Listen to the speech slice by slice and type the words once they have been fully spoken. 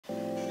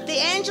The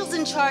angels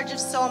in charge of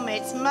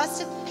soulmates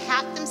must have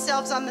pat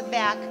themselves on the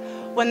back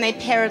when they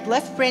paired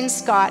left-brained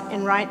Scott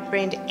and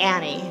right-brained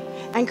Annie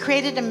and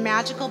created a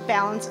magical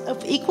balance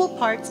of equal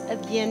parts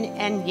of yin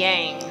and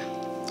yang.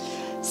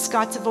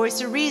 Scott's a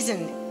voice of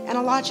reason and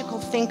a logical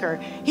thinker.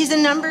 He's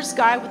a numbers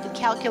guy with a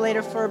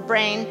calculator for a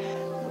brain.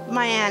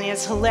 My Annie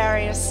is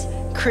hilarious,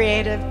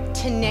 creative,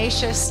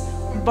 tenacious,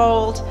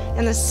 bold,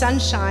 and the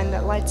sunshine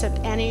that lights up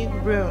any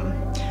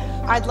room.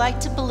 I'd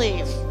like to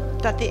believe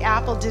that the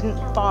apple didn't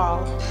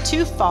fall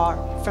too far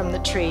from the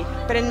tree,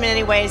 but in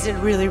many ways it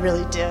really,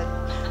 really did.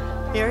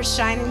 You're a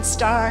shining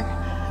star,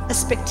 a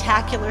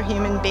spectacular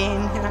human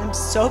being, and I'm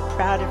so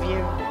proud of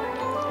you.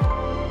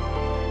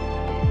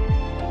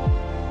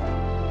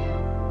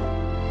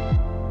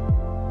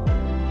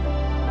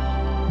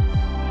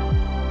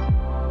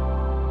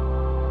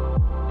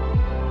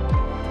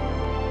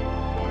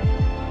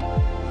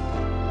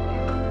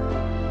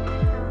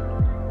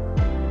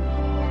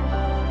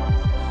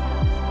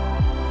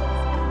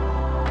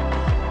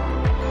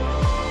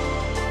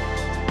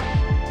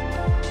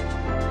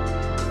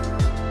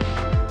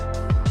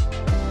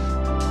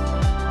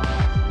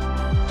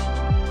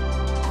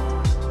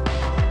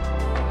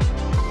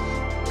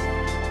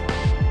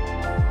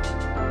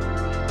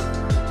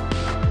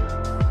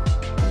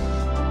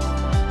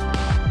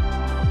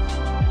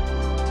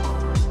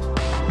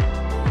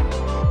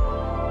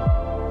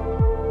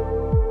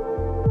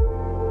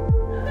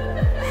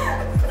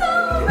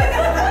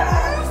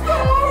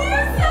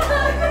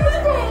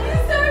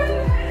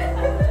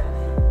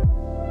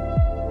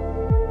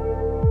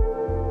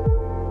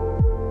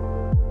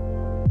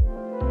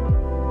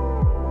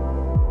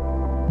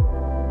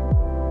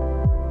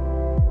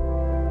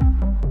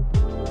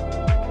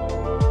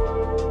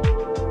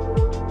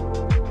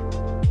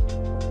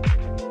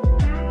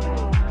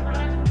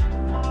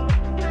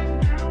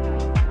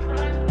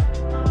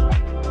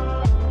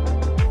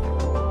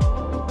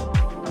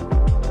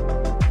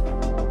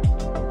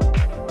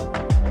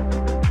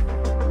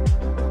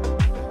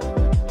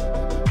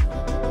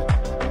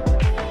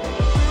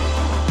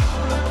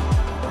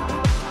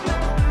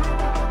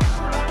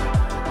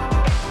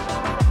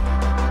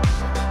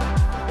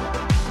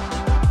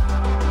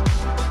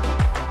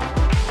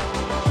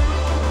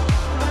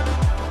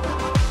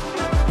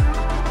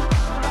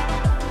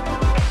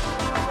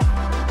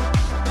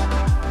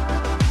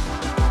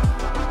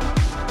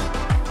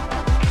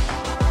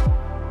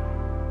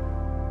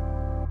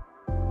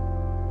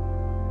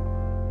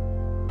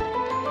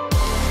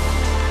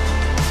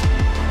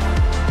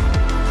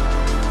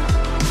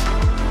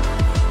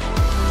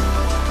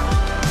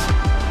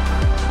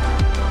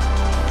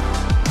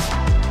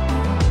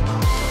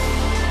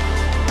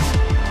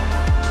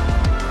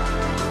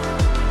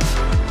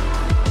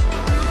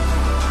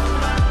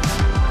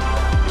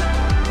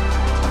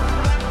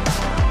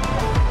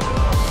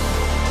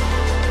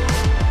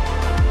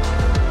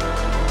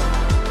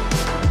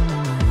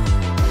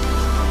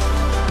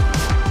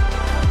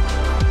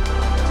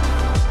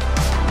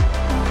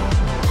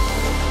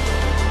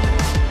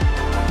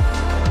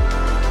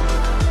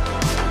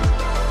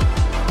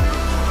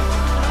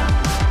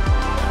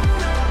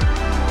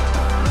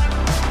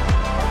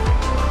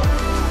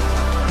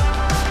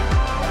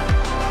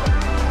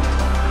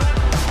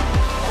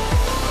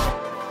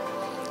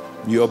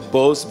 You're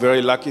both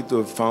very lucky to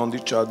have found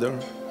each other,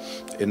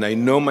 and I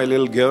know my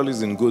little girl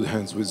is in good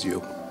hands with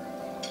you.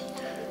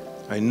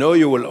 I know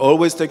you will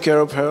always take care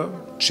of her,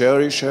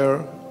 cherish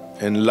her,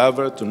 and love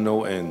her to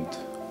no end.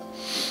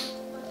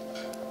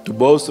 To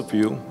both of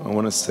you, I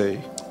want to say,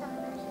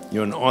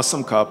 you're an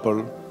awesome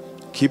couple.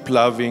 Keep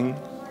loving,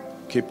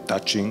 keep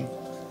touching,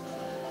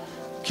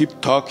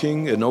 keep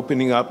talking and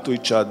opening up to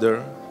each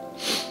other.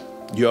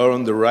 You're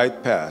on the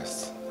right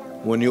path.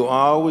 When you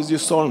are with your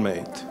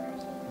soulmate,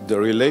 the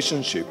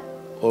relationship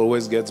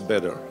always gets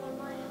better.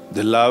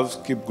 The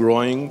love keeps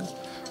growing,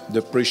 the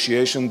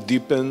appreciation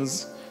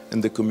deepens,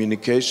 and the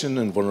communication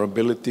and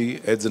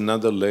vulnerability adds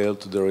another layer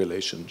to the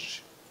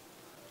relationship.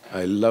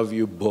 I love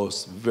you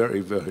both very,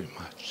 very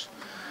much.